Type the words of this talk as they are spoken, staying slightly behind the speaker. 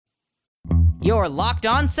Your Locked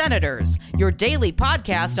On Senators, your daily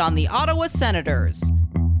podcast on the Ottawa Senators.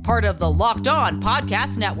 Part of the Locked On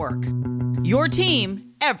Podcast Network. Your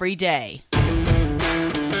team every day.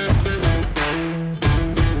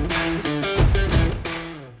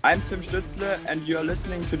 I'm Tim Stützle, and you're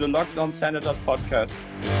listening to the Locked On Senators podcast.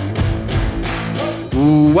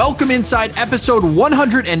 Welcome inside episode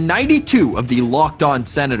 192 of the Locked On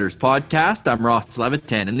Senators podcast. I'm Ross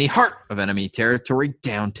Levitan in the heart of enemy territory,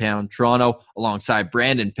 downtown Toronto, alongside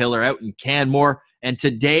Brandon Pillar out in Canmore. And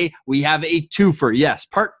today we have a twofer. Yes,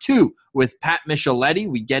 part two with Pat Micheletti.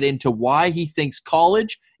 We get into why he thinks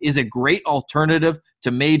college is a great alternative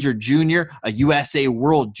to major junior, a USA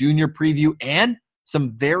World Junior preview, and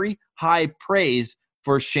some very high praise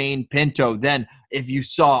for Shane Pinto. Then, if you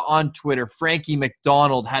saw on Twitter, Frankie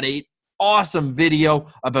McDonald had an awesome video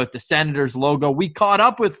about the Senators logo. We caught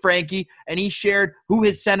up with Frankie, and he shared who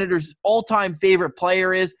his Senators' all-time favorite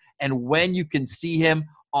player is and when you can see him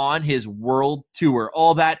on his world tour.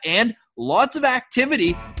 All that and lots of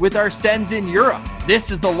activity with our Sens in Europe.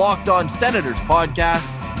 This is the Locked On Senators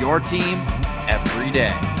podcast, your team every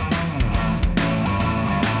day.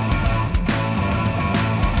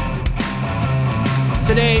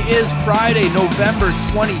 Today is Friday, November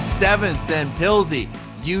 27th, and Pilsy,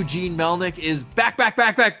 Eugene Melnyk is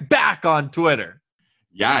back on Twitter.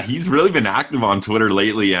 Yeah, he's really been active on Twitter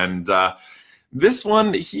lately, and this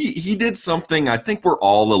one, he did something I think we're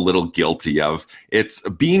all a little guilty of. It's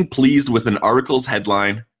being pleased with an article's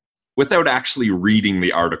headline without actually reading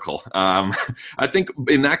the article. I think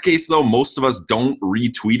in that case, though, most of us don't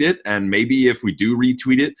retweet it, and maybe if we do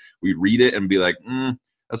retweet it, we read it and be like,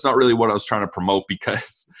 that's not really what I was trying to promote,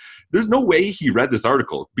 because there's no way he read this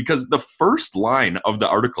article, because the first line of the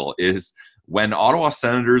article is, when Ottawa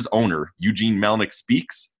Senators owner Eugene Melnyk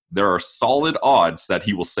speaks, there are solid odds that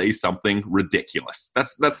he will say something ridiculous.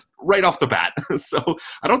 That's right off the bat. So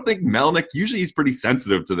I don't think Melnyk, usually he's pretty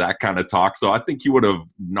sensitive to that kind of talk, so I think he would have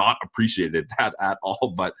not appreciated that at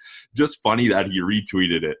all, but just funny that he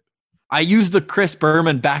retweeted it. I used the Chris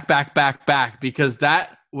Berman back, because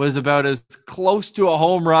that was about as close to a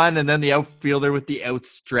home run, and then the outfielder with the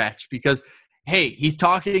outstretch, because, hey, he's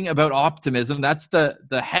talking about optimism. That's the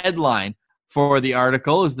headline for the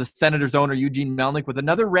article, is the Senators owner Eugene Melnyk with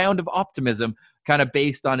another round of optimism, kind of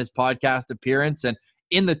based on his podcast appearance. And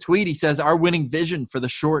in the tweet, he says, our winning vision for the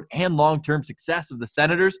short and long-term success of the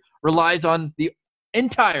Senators relies on the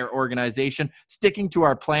entire organization sticking to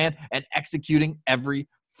our plan and executing every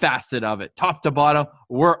facet of it. Top to bottom,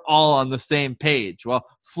 we're all on the same page. Well,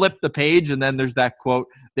 flip the page, and then there's that quote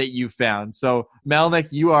that you found. So,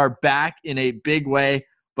 Melnyk, you are back in a big way.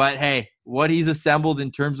 But hey, what he's assembled in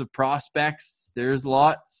terms of prospects, there's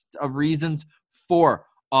lots of reasons for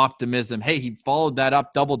optimism. Hey, he followed that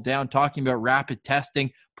up, doubled down, talking about rapid testing,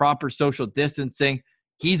 proper social distancing.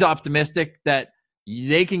 He's optimistic that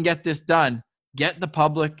they can get this done, get the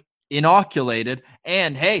public inoculated,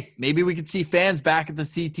 and hey, maybe we could see fans back at the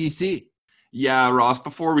CTC. Yeah, Ross,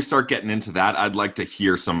 before we start getting into that, I'd like to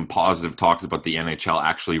hear some positive talks about the NHL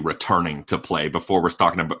actually returning to play before we're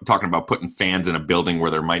talking about putting fans in a building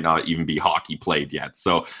where there might not even be hockey played yet.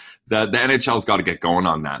 So the NHL's got to get going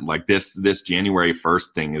on that. Like this January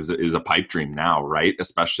 1st thing is a pipe dream now, right?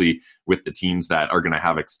 Especially with the teams that are going to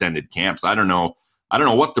have extended camps. I don't know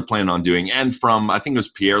what they're planning on doing. And I think it was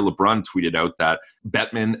Pierre LeBrun tweeted out that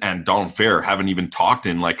Bettman and Donald Fair haven't even talked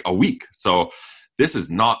in like a week. So this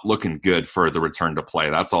is not looking good for the return to play.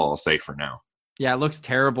 That's all I'll say for now. Yeah, it looks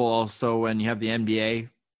terrible also when you have the NBA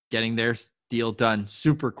getting their deal done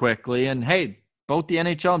super quickly. And hey, both the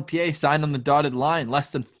NHL and PA signed on the dotted line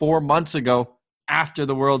less than 4 months ago after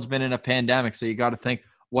the world's been in a pandemic. So you got to think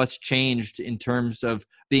what's changed in terms of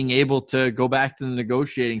being able to go back to the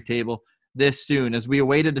negotiating table this soon. As we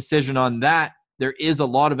await a decision on that, there is a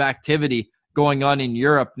lot of activity going on in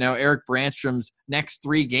Europe. Now, Erik Brannstrom's next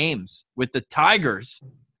 3 games with the Tigers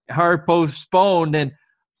are postponed, and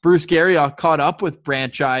Bruce Garriock caught up with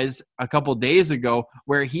Brandchise a couple days ago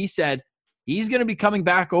where he said he's going to be coming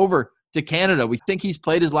back over to Canada. We think he's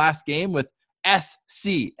played his last game with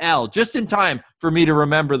SCL, just in time for me to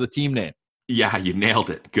remember the team name. Yeah, you nailed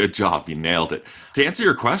it. Good job. You nailed it. To answer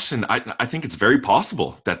your question, I think it's very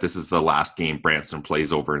possible that this is the last game Brannstrom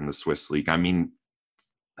plays over in the Swiss League. I mean,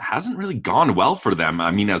 hasn't really gone well for them. I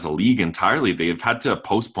mean, as a league entirely, they've had to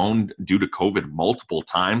postpone due to COVID multiple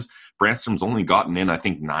times. Brannstrom's only gotten in, I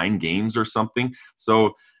think, 9 games or something.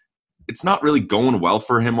 So it's not really going well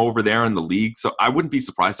for him over there in the league. So I wouldn't be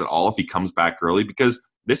surprised at all if he comes back early, because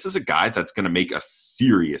this is a guy that's going to make a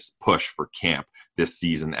serious push for camp this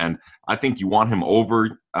season. And I think you want him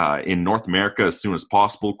over in North America as soon as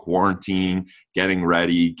possible, quarantining, getting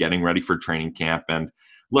ready for training camp. And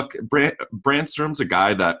look, Brandstrom's a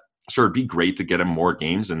guy that, sure, it'd be great to get him more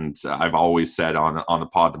games. And I've always said on the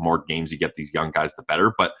pod, the more games you get these young guys, the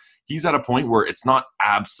better. But he's at a point where it's not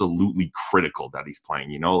absolutely critical that he's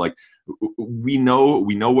playing. Like we know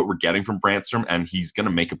what we're getting from Brandstrom, and he's going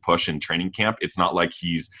to make a push in training camp. It's not like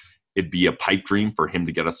it'd be a pipe dream for him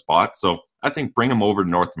to get a spot. So I think bring him over to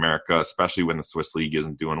North America, especially when the Swiss League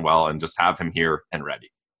isn't doing well, and just have him here and ready.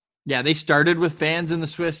 Yeah, they started with fans in the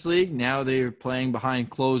Swiss League. Now they're playing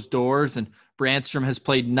behind closed doors, and Brandstrom has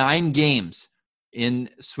played 9 games in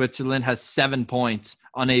Switzerland, has 7 points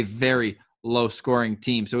on a very low-scoring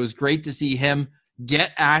team. So it was great to see him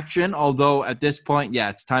get action, although at this point,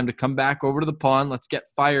 it's time to come back over to the pond. Let's get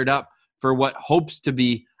fired up for what hopes to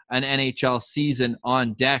be an NHL season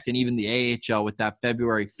on deck, and even the AHL with that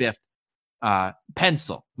February 5th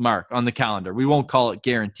pencil mark on the calendar. We won't call it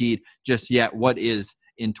guaranteed just yet what is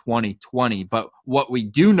in 2020. But what we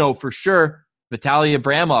do know for sure, Vitaly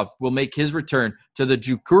Abramov will make his return to the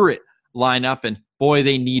Jukurit lineup, and boy,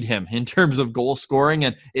 they need him in terms of goal scoring,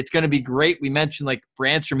 and it's going to be great. We mentioned like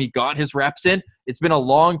Brandstrom, he got his reps in. It's been a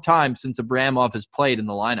long time since Abramov has played in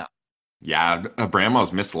the lineup. Yeah,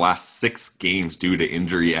 Abramov's missed the last 6 games due to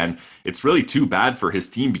injury, and it's really too bad for his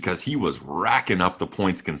team because he was racking up the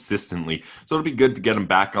points consistently. So it'll be good to get him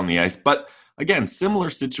back on the ice. But again,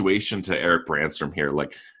 similar situation to Erik Brandstrom here.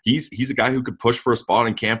 Like he's a guy who could push for a spot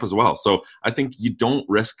in camp as well. So I think you don't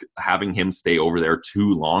risk having him stay over there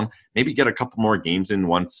too long. Maybe get a couple more games in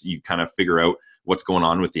once you kind of figure out what's going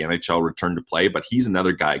on with the NHL return to play. But he's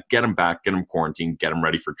another guy. Get him back, get him quarantined, get him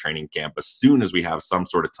ready for training camp as soon as we have some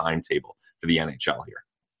sort of timetable for the NHL here.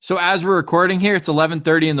 So as we're recording here, it's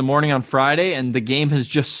 11:30 in the morning on Friday, and the game has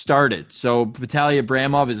just started. So Vitaly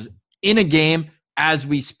Abramov is in a game as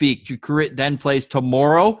we speak. Jukurit then plays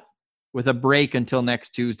tomorrow with a break until next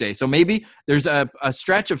Tuesday. So maybe there's a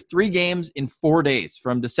stretch of 3 games in 4 days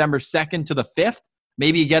from December 2nd to the 5th.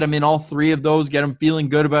 Maybe you get him in all 3 of those, get him feeling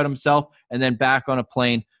good about himself, and then back on a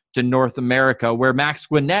plane to North America, where Max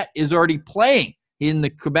Gwinnett is already playing in the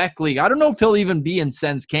Quebec League. I don't know if he'll even be in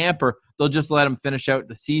Sens camp or they'll just let him finish out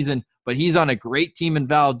the season, but he's on a great team in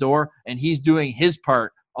Val-d'Or, and he's doing his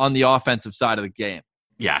part on the offensive side of the game.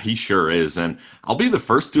 Yeah, he sure is. And I'll be the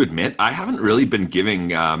first to admit, I haven't really been giving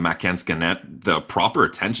Max Gwinnett the proper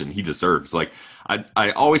attention he deserves. Like,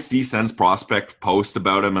 I always see Sens Prospect post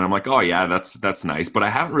about him, and I'm like, oh, yeah, that's nice. But I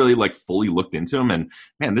haven't really, fully looked into him. And,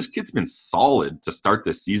 man, this kid's been solid to start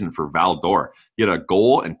this season for Val-d'Or. He had a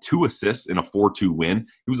goal and 2 assists in a 4-2 win.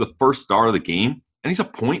 He was the first star of the game, and he's a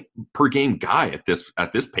point-per-game guy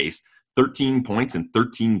at this pace, 13 points in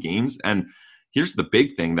 13 games. And here's the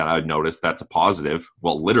big thing that I've noticed that's a positive.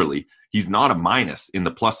 Well, literally, he's not a minus in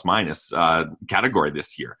the plus-minus category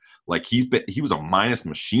this year. Like, he was a minus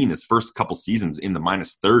machine his first couple seasons in the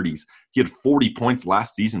minus 30s. He had 40 points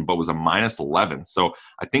last season, but was a minus 11. So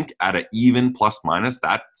I think at an even plus-minus,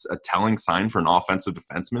 that's a telling sign for an offensive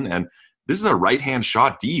defenseman. And this is a right-hand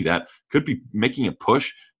shot D that could be making a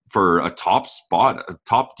push for a top spot, a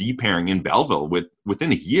top D pairing in Belleville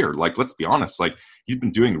within a year. Like, let's be honest, he's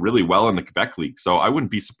been doing really well in the Quebec League. So I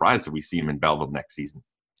wouldn't be surprised if we see him in Belleville next season.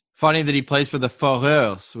 Funny that he plays for the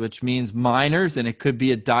Foreurs, which means minors, and it could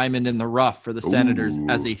be a diamond in the rough for the Senators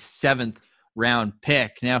as a 7th round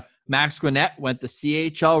pick. Now, Max Gwinnett went the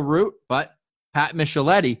CHL route, but Pat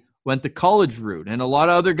Micheletti went the college route, and a lot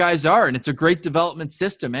of other guys are, and it's a great development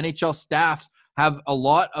system. NHL staffs have a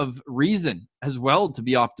lot of reason as well to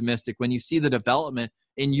be optimistic when you see the development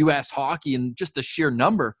in U.S. hockey and just the sheer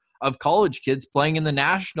number of college kids playing in the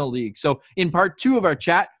National League. So in part 2 of our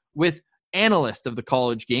chat with analyst of the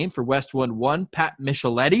college game for West 1-1, Pat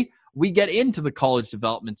Micheletti, we get into the college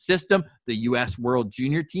development system, the U.S. World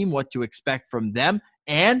Junior team, what to expect from them,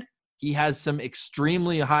 and he has some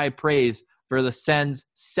extremely high praise for the Sens'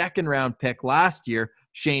 2nd-round pick last year,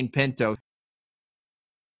 Shane Pinto.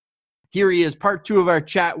 Here he is, part 2 of our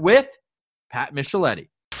chat with Pat Micheletti.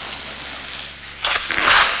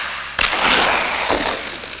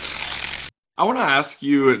 I want to ask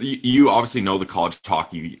you, you obviously know the college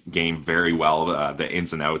hockey game very well, the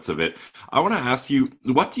ins and outs of it. I want to ask you,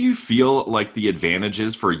 what do you feel like the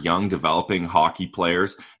advantages for young developing hockey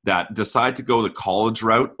players that decide to go the college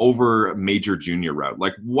route over major junior route?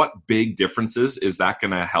 Like, what big differences is that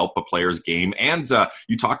going to help a player's game? And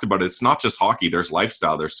you talked about it, it's not just hockey. There's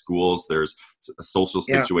lifestyle, there's schools, there's social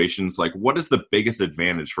situations. Like, what is the biggest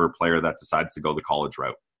advantage for a player that decides to go the college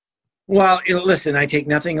route? Well, listen, I take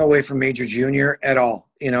nothing away from major junior at all.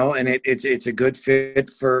 and it's a good fit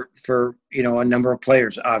for a number of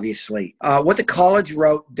players, obviously. What the college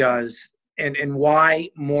route does, and why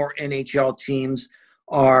more NHL teams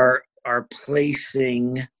are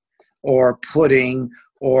placing or putting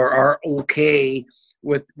or are okay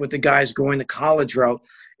with the guys going the college route,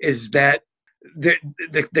 is that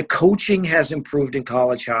the coaching has improved in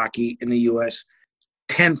college hockey in the U.S.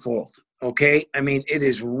 tenfold. Okay, I mean, it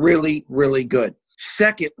is really, really good.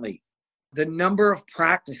 Secondly, the number of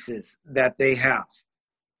practices that they have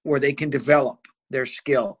where they can develop their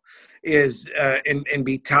skill is and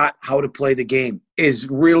be taught how to play the game is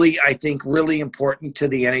really, I think, really important to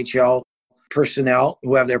the NHL personnel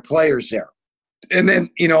who have their players there. And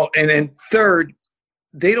then, third,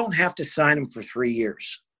 they don't have to sign them for 3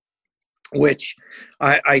 years, which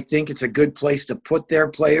I think it's a good place to put their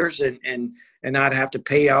players and not have to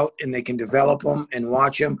pay out, and they can develop them and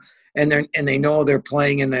watch them, and they know they're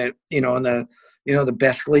playing in the the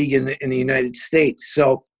best league in the United States.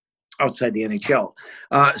 So outside the NHL.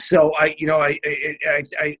 So I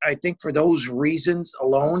think for those reasons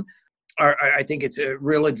alone, I think it's a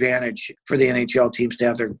real advantage for the NHL teams to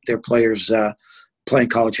have their players playing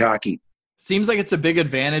college hockey. Seems like it's a big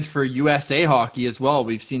advantage for USA hockey as well.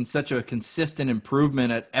 We've seen such a consistent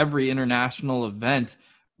improvement at every international event.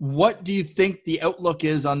 What do you think the outlook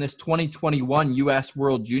is on this 2021 U.S.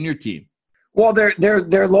 World Junior team? Well,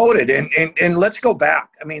 they're loaded, and let's go back.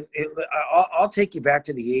 I mean, I'll take you back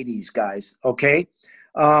to the 80s, guys. Okay,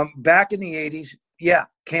 back in the 80s, yeah,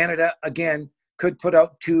 Canada again could put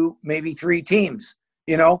out 2, maybe 3 teams.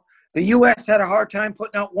 The U.S. had a hard time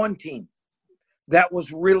putting out 1 team that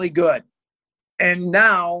was really good, and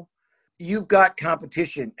now you've got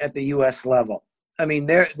competition at the U.S. level. I mean,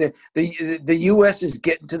 the U.S. is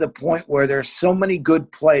getting to the point where there's so many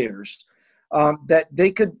good players that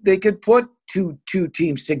they could put two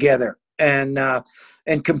teams together and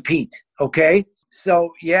compete. Okay,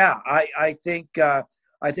 so yeah, I think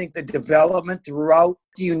the development throughout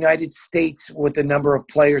the United States with the number of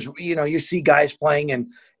players, you see guys playing in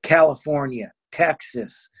California,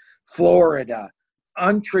 Texas, Florida,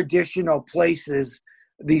 untraditional places.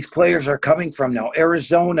 These players are coming from now.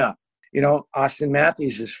 Arizona. Austin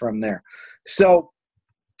Matthews is from there. So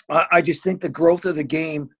I just think the growth of the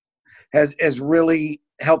game has really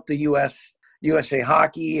helped the USA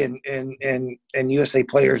hockey and USA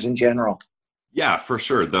players in general. Yeah, for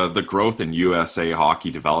sure. The growth in USA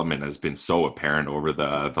hockey development has been so apparent over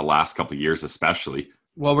the last couple of years, especially.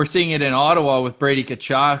 Well, we're seeing it in Ottawa with Brady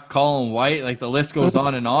Tkachuk, Colin White. Like the list goes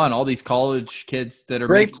on and on. All these college kids that are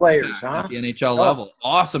great players, at the NHL level.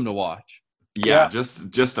 Awesome to watch. Yeah,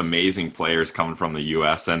 just amazing players coming from the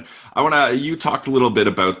U.S. And you talked a little bit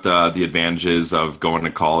about the advantages of going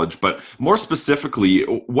to college, but more specifically,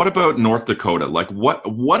 what about North Dakota? Like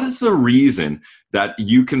what is the reason that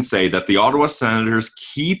you can say that the Ottawa Senators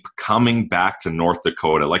keep coming back to North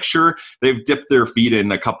Dakota? Like, sure, they've dipped their feet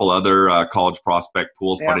in a couple other college prospect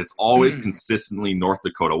pools, but it's always consistently North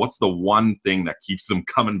Dakota. What's the one thing that keeps them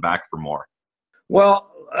coming back for more?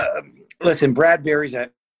 Well, listen, Brad Berry's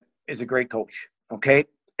is a great coach, okay?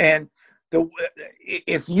 And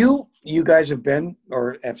if you guys have been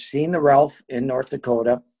or have seen the Ralph in North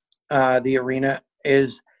Dakota, the arena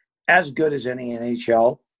is as good as any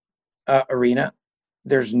NHL arena.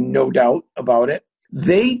 There's no doubt about it.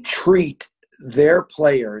 They treat their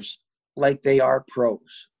players like they are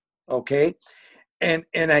pros, okay? And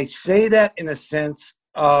I say that in a sense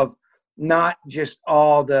of not just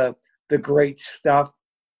all the great stuff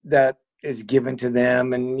that is given to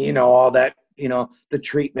them and, all that, the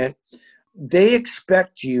treatment. They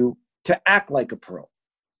expect you to act like a pro.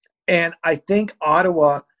 And I think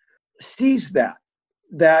Ottawa sees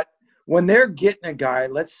that when they're getting a guy,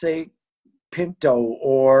 let's say Pinto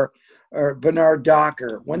or Bernard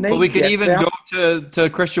Docker, when they we could even go to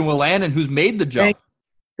Christian Wolanin, who's made the jump.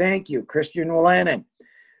 Thank you, Christian Wolanin.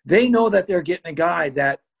 They know that they're getting a guy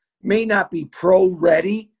that may not be pro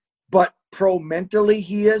ready, but pro mentally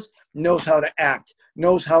he is, knows how to act,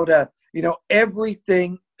 knows how to,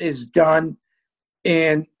 everything is done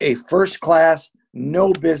in a first class,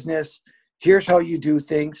 no business. Here's how you do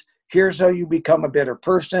things. Here's how you become a better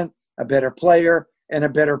person, a better player, and a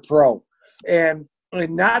better pro. And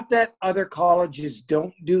not that other colleges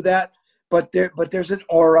don't do that, but there's an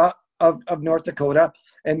aura of North Dakota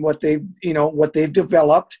and what they've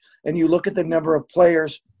developed. And you look at the number of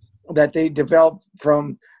players that they developed,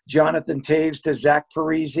 from Jonathan Toews to Zach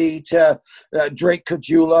Parise to Drake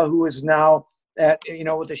Caggiula, who is now at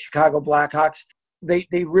with the Chicago Blackhawks.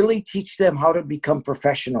 They really teach them how to become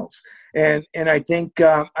professionals, and I think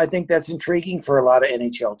that's intriguing for a lot of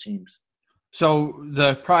NHL teams. So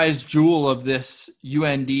the prize jewel of this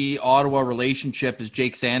UND Ottawa relationship is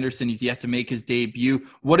Jake Sanderson. He's yet to make his debut.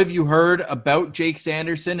 What have you heard about Jake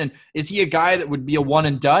Sanderson? And is he a guy that would be a one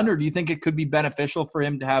and done, or do you think it could be beneficial for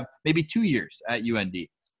him to have maybe 2 years at UND?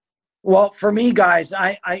 Well, for me, guys,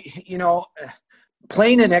 I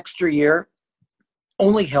playing an extra year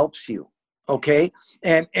only helps you. Okay.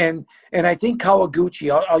 And I think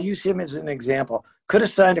Kawaguchi, I'll use him as an example, could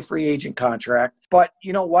have signed a free agent contract, but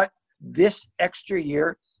you know what? This extra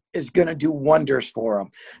year is going to do wonders for him.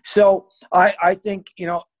 So I think,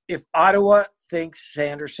 if Ottawa thinks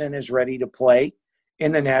Sanderson is ready to play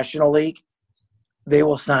in the National League, they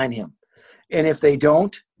will sign him. And if they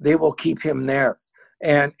don't, they will keep him there.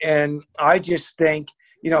 And I just think,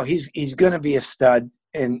 he's going to be a stud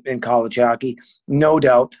in college hockey, no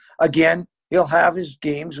doubt. Again, he'll have his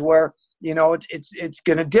games where, it's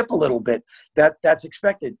going to dip a little bit. That's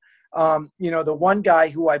expected. The one guy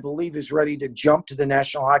who I believe is ready to jump to the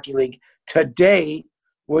National Hockey League today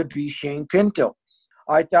would be Shane Pinto.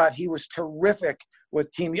 I thought he was terrific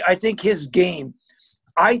with Team. I think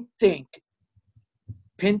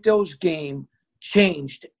Pinto's game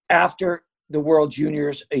changed after the World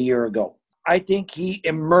Juniors a year ago. I think he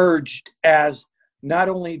emerged as not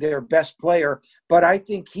only their best player, but I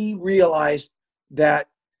think he realized that,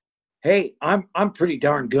 hey, I'm pretty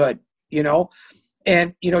darn good,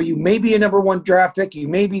 And, you may be a number one draft pick, you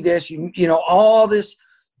may be this, all this,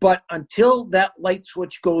 but until that light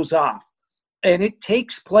switch goes off, and it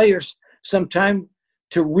takes players some time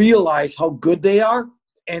to realize how good they are.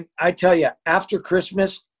 And I tell you, after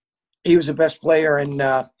Christmas, he was the best player in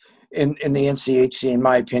the NCHC, in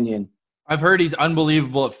my opinion. I've heard he's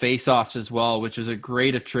unbelievable at faceoffs as well, which is a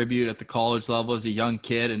great attribute at the college level as a young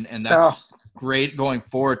kid, and that's great going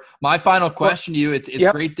forward. My final question to you, it's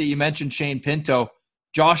great that you mentioned Shane Pinto.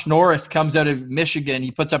 Josh Norris comes out of Michigan.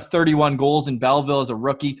 He puts up 31 goals in Belleville as a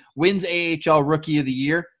rookie, wins AHL Rookie of the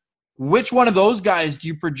Year. Which one of those guys do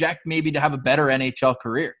you project maybe to have a better NHL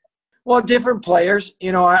career? Well, different players.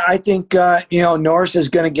 I think, Norris is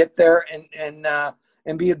going to get there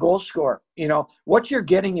and be a goal scorer. What you're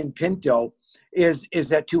getting in Pinto is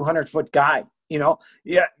that 200-foot guy. You're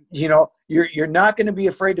not going to be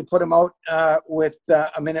afraid to put him out with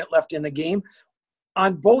a minute left in the game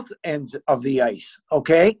on both ends of the ice.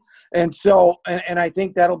 Okay. And so, and I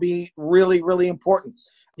think that'll be really, really important.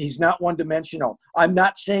 He's not one-dimensional. I'm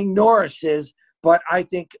not saying Norris is, but I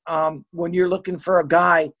think when you're looking for a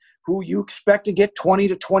guy who you expect to get 20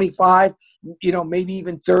 to 25, maybe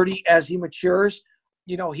even 30 as he matures,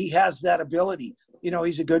 he has that ability.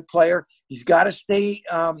 He's a good player. He's got to stay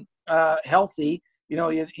healthy.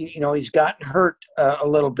 He's gotten hurt a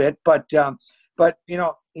little bit, but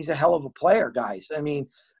he's a hell of a player, guys. I mean,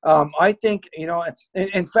 I think,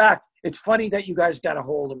 in fact, it's funny that you guys got a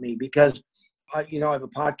hold of me because, I have a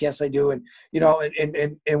podcast I do and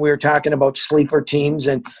we were talking about sleeper teams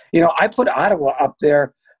and, I put Ottawa up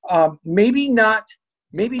there. Maybe not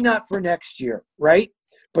for next year. Right.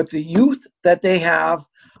 But the youth that they have,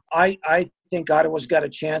 I think Ottawa's got a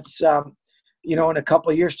chance, in a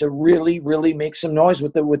couple of years to really, really make some noise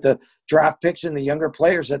with the draft picks and the younger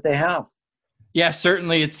players that they have. Yeah,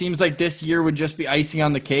 certainly. It seems like this year would just be icing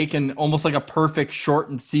on the cake and almost like a perfect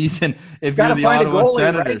shortened season if you're the Ottawa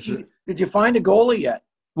Senators. Right? Did you find a goalie yet?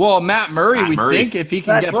 Well, Matt Murray, think if he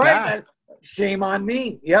can get back. Shame on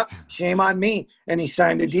me. Yep, shame on me. And he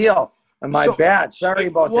signed a deal. Bad. Sorry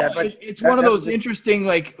about that. But it's one of those interesting,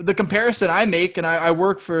 like the comparison I make, and I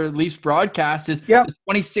work for Leafs Broadcast, is the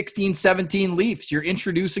 2016-17 Leafs. You're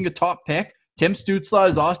introducing a top pick. Tim Stützle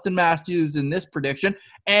is Austin Matthews in this prediction.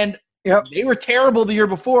 And they were terrible the year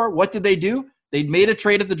before. What did they do? They made a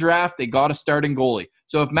trade at the draft. They got a starting goalie.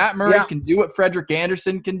 So if Matt Murray can do what Frederik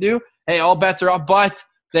Andersen can do, hey, all bets are off. But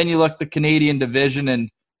then you look at the Canadian division, and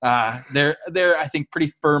they're I think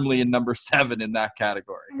pretty firmly in number 7 in that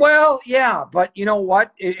category. Well, yeah, but you know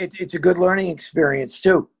what? It's a good learning experience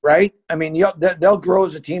too, right? I mean, they'll grow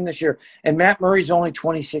as a team this year. And Matt Murray's only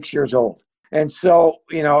 26 years old, and so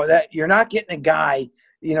that you're not getting a guy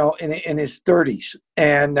in his 30s,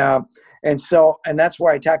 and that's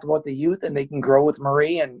where I talk about the youth, and they can grow with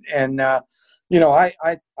Murray, and it's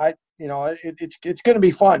going to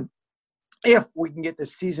be fun if we can get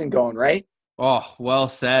this season going, right? Oh, well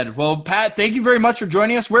said. Well, Pat, thank you very much for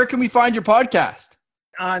joining us. Where can we find your podcast?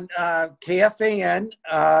 On KFAN.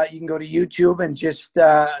 You can go to YouTube and just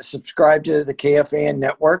subscribe to the KFAN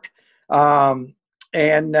network.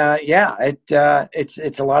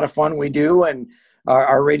 It's a lot of fun we do, and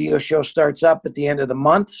our radio show starts up at the end of the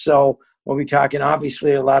month, so we'll be talking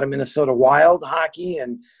obviously a lot of Minnesota Wild hockey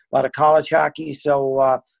and a lot of college hockey,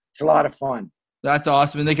 so it's a lot of fun. That's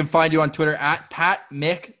awesome. And they can find you on Twitter at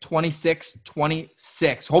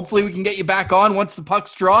PatMick2626. Hopefully we can get you back on once the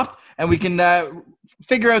puck's dropped and we can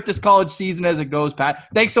figure out this college season as it goes, Pat.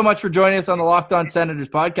 Thanks so much for joining us on the Locked On Senators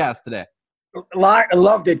podcast today. I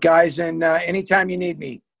loved it, guys, and anytime you need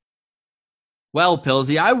me. Well,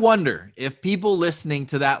 Pilsy, I wonder if people listening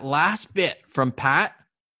to that last bit from Pat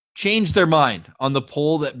changed their mind on the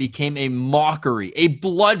poll that became a mockery, a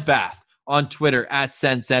bloodbath on Twitter at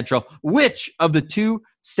Sens Central. Which of the two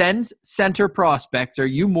Sens center prospects are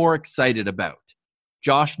you more excited about?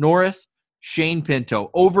 Josh Norris, Shane Pinto.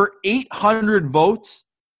 Over 800 votes.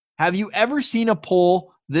 Have you ever seen a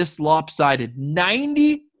poll this lopsided?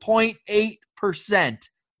 90.8%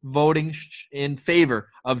 voting in favor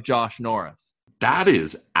of Josh Norris. That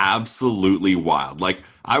is absolutely wild. Like,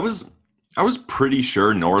 I was pretty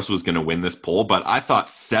sure Norris was going to win this poll, but I thought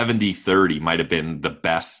 70-30 might have been the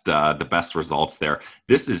best results there.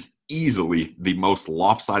 This is easily the most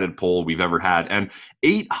lopsided poll we've ever had, and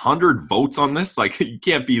 800 votes on this. Like, you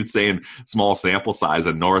can't be saying small sample size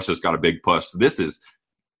and Norris just got a big push. This is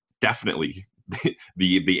definitely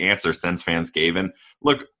the answer Sens fans gave. And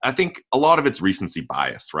look, I think a lot of it's recency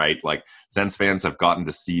bias, right? Like, Sens fans have gotten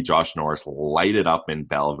to see Josh Norris light it up in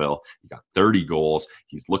Belleville. He got 30 goals.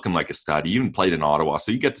 He's looking like a stud. He even played in Ottawa,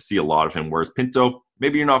 so you get to see a lot of him. Whereas Pinto,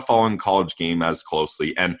 maybe you're not following the college game as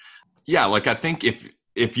closely. And yeah, like, I think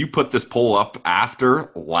if you put this poll up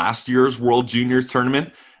after last year's World Juniors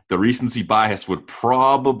tournament, the recency bias would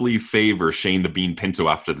probably favor Shane the Bean Pinto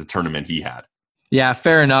after the tournament he had. Yeah,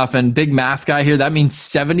 fair enough. And big math guy here, that means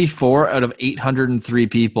 74 out of 803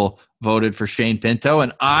 people voted for Shane Pinto.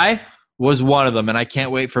 And I was one of them. And I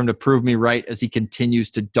can't wait for him to prove me right as he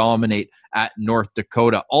continues to dominate at North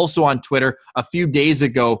Dakota. Also on Twitter, a few days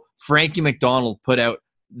ago, Frankie McDonald put out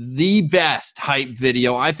the best hype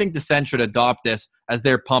video. I think the Sens should adopt this as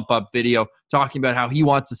their pump-up video, talking about how he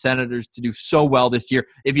wants the Senators to do so well this year.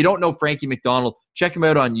 If you don't know Frankie McDonald, check him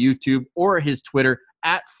out on YouTube or his Twitter,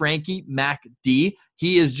 at Frankie MacD.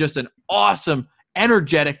 He is just an awesome,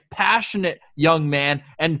 energetic, passionate young man.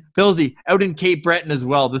 And Pilsy, out in Cape Breton as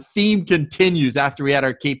well. The theme continues after we had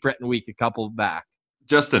our Cape Breton week a couple back.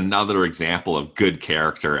 Just another example of good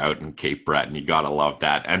character out in Cape Breton. You got to love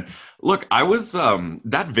that. And look, I was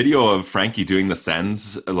that video of Frankie doing the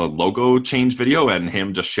Sens logo change video and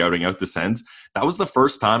him just shouting out the Sens. That was the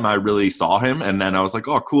first time I really saw him. And then I was like,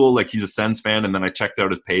 oh, cool. Like, he's a Sens fan. And then I checked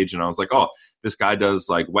out his page and I was like, oh, this guy does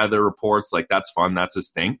like weather reports. Like, that's fun. That's his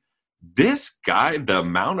thing. This guy, the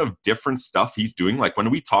amount of different stuff he's doing, like when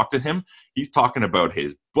we talk to him, he's talking about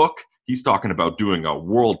his book. He's talking about doing a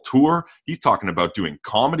world tour. He's talking about doing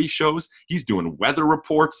comedy shows. He's doing weather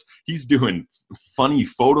reports. He's doing funny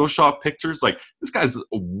Photoshop pictures. Like, this guy's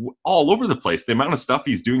all over the place. The amount of stuff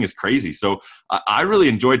he's doing is crazy. So I really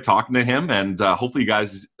enjoyed talking to him, and hopefully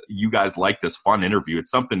you guys like this fun interview.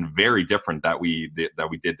 It's something very different that we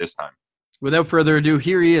did this time. Without further ado,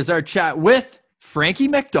 here he is, our chat with Frankie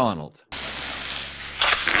McDonald.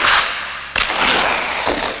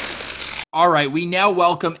 All right, we now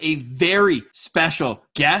welcome a very special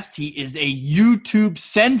guest. He is a YouTube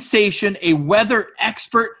sensation, a weather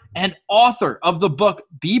expert, and author of the book,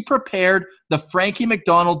 Be Prepared, The Frankie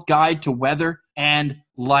McDonald Guide to Weather and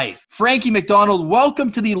Life. Frankie McDonald,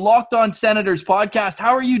 welcome to the Locked On Senators podcast.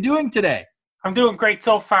 How are you doing today? I'm doing great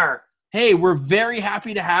so far. Hey, we're very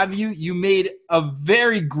happy to have you. You made a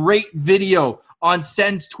very great video on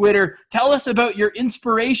Sens Twitter. Tell us about your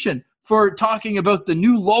inspiration for talking about the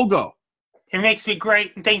new logo. It makes me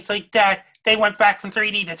great and things like that. They went back from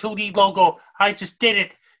 3D to 2D logo. I just did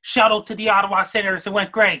it. Shout out to the Ottawa Senators. It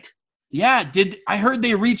went great. Yeah, I heard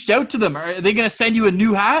they reached out to them. Are they going to send you a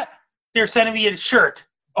new hat? They're sending me a shirt.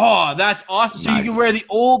 Oh, that's awesome. So Nice. You can wear the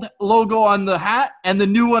old logo on the hat and the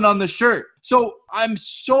new one on the shirt. So I'm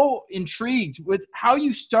so intrigued with how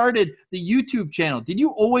you started the YouTube channel. Did you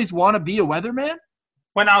always want to be a weatherman?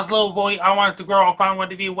 When I was a little boy, I wanted to grow up. I wanted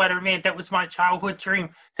to be a weatherman. That was my childhood dream.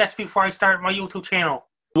 That's before I started my YouTube channel.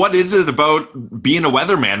 What is it about being a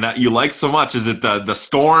weatherman that you like so much? Is it the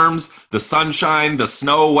storms, the sunshine, the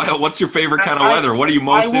snow? What's your favorite kind of weather? What are you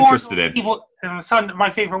most interested in? People, my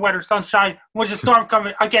favorite weather, sunshine. When there's a storm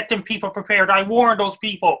coming, I get them people prepared. I warn those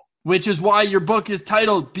people. Which is why your book is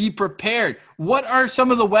titled Be Prepared. What are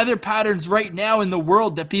some of the weather patterns right now in the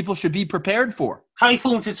world that people should be prepared for?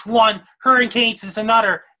 Typhoons is one, hurricanes is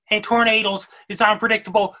another, and tornadoes is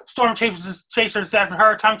unpredictable. Storm chasers have a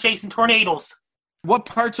hard time chasing tornadoes. What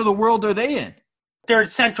parts of the world are they in? They're in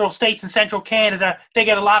central states and central Canada. They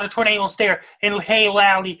get a lot of tornadoes there. In Hail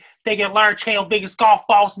Alley, they get large hail, biggest golf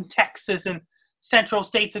balls in Texas and central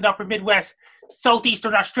states and upper Midwest.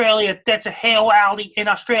 Southeastern Australia. That's a Hale Valley in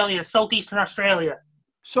Australia, Southeastern Australia.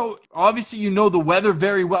 So obviously you know the weather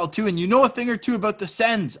very well too, and you know a thing or two about the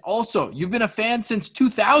Sens also. You've been a fan since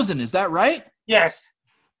 2000, is that right? Yes.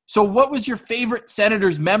 So what was your favorite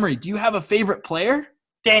Senators memory? Do you have a favorite player?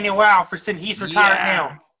 Daniel Alfredsson, he's retired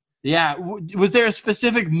now. Yeah. Was there a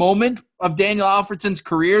specific moment of Daniel Alfredsson's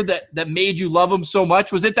career that made you love him so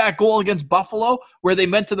much? Was it that goal against Buffalo where they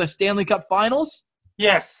went to the Stanley Cup Finals?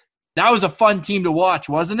 Yes. That was a fun team to watch,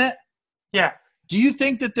 wasn't it? Yeah. Do you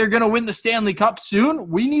think that they're going to win the Stanley Cup soon?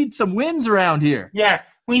 We need some wins around here. Yeah.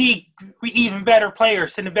 We need even better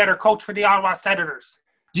players and a better coach for the Ottawa Senators.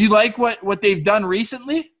 Do you like what they've done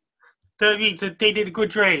recently? They did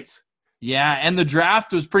good trades. Yeah, and the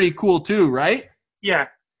draft was pretty cool too, right? Yeah.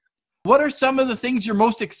 What are some of the things you're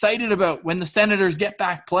most excited about when the Senators get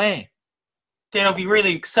back playing? That'll be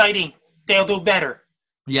really exciting. They'll do better.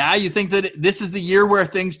 Yeah, you think that this is the year where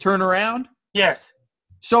things turn around? Yes.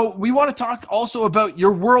 So we want to talk also about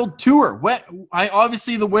your world tour.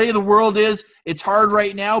 Obviously, the way the world is, it's hard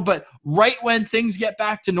right now, but right when things get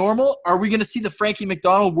back to normal, are we going to see the Frankie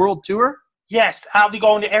McDonald World Tour? Yes, I'll be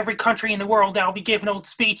going to every country in the world. I'll be giving out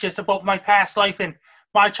speeches about my past life and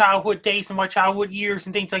my childhood days and my childhood years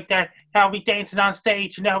and things like that. I'll be dancing on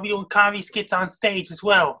stage, and I'll be doing comedy skits on stage as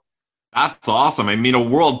well. That's awesome. I mean, a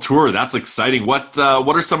world tour, that's exciting. What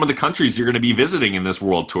are some of the countries you're going to be visiting in this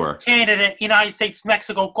world tour? Canada, United States,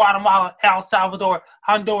 Mexico, Guatemala, El Salvador,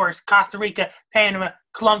 Honduras, Costa Rica, Panama,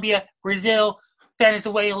 Colombia, Brazil,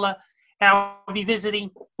 Venezuela. I'll be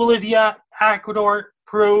visiting Bolivia, Ecuador,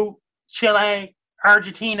 Peru, Chile,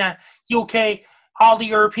 Argentina, UK, all the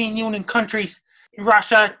European Union countries,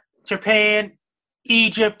 Russia, Japan,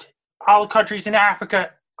 Egypt, all the countries in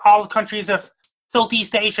Africa, all the countries of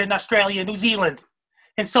Southeast Asia and Australia, New Zealand,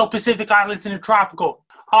 and South Pacific Islands and the tropical,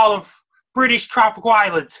 all of British tropical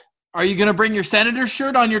islands. Are you going to bring your Senator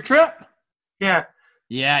shirt on your trip? Yeah.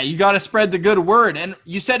 Yeah, you got to spread the good word. And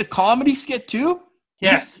you said a comedy skit too?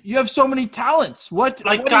 Yes. You have so many talents. What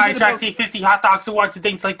Guy Track 50 hot dogs awards and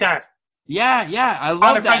things like that. Yeah, I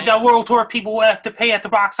love that. On the world tour, people will have to pay at the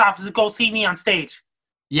box office to go see me on stage.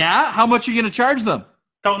 Yeah? How much are you going to charge them?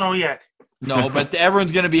 Don't know yet. No, but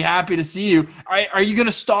everyone's going to be happy to see you. Are you going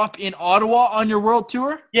to stop in Ottawa on your world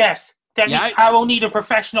tour? Yes. That means I will need a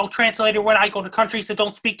professional translator when I go to countries that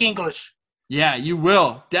don't speak English. Yeah, you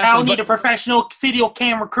will. Definitely. I'll need a professional video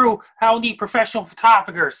camera crew. I'll need professional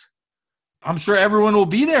photographers. I'm sure everyone will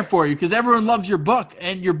be there for you because everyone loves your book.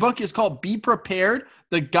 And your book is called Be Prepared,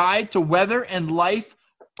 The Guide to Weather and Life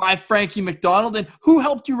by Frankie McDonald. And who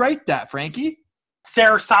helped you write that, Frankie?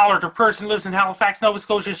 Sarah Sollard, a person who lives in Halifax, Nova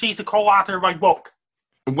Scotia. She's a co-author of my book.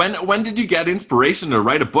 When did you get inspiration to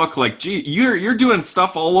write a book? Like, gee, you're doing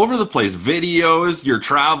stuff all over the place. Videos, you're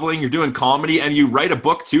traveling, you're doing comedy, and you write a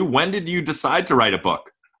book too. When did you decide to write a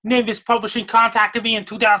book? Nimbus Publishing contacted me in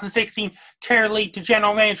 2016. Tara Lee, the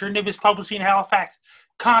general manager of Nimbus Publishing in Halifax,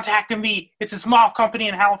 contacted me. It's a small company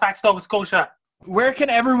in Halifax, Nova Scotia. Where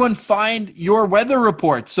can everyone find your weather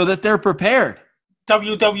reports so that they're prepared?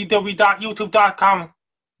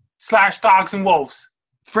 www.youtube.com/dogsandwolves.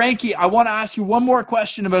 Frankie, I want to ask you one more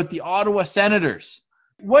question about the Ottawa Senators.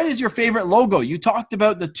 What is your favorite logo? You talked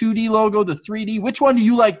about the 2D logo, the 3D. Which one do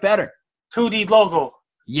you like better? 2D logo.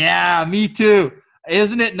 Yeah, me too.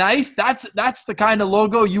 Isn't it nice? That's the kind of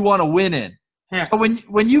logo you want to win in. Yeah. So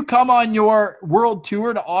when you come on your world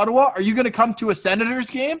tour to Ottawa, are you going to come to a Senators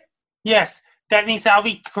game? Yes, that means I'll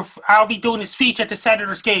be doing a speech at the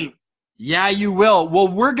Senators game. Yeah, you will. Well,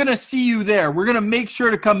 we're going to see you there. We're going to make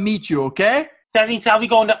sure to come meet you, okay? That means I'll be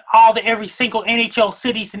going to every single NHL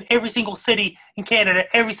cities in every single city in Canada,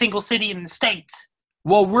 every single city in the States.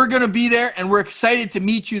 Well, we're going to be there, and we're excited to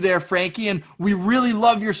meet you there, Frankie. And we really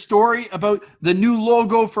love your story about the new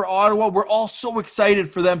logo for Ottawa. We're all so excited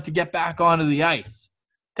for them to get back onto the ice.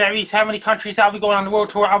 That means how many countries I'll be going on the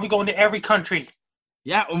world tour? I'll be going to every country.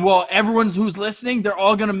 Yeah, well, everyone who's listening, they're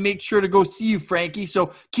all going to make sure to go see you, Frankie.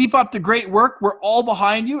 So keep up the great work. We're all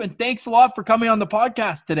behind you, and thanks a lot for coming on the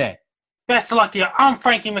podcast today. Best of luck to you. I'm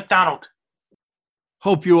Frankie McDonald.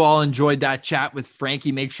 Hope you all enjoyed that chat with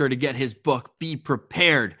Frankie. Make sure to get his book, Be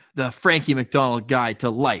Prepared, the Frankie McDonald Guide to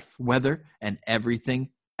Life, Weather, and Everything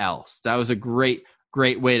Else. That was a great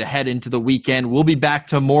way to head into the weekend. We'll be back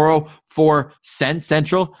tomorrow for Sens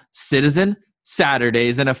Central Citizen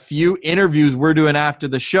Saturdays and a few interviews we're doing after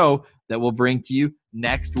the show that we'll bring to you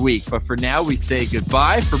next week. But for now, we say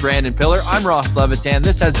goodbye. For Brandon Pillar, I'm Ross Levitan.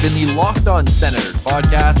 This has been the Locked On Senators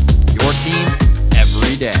podcast, your team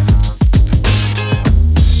every day.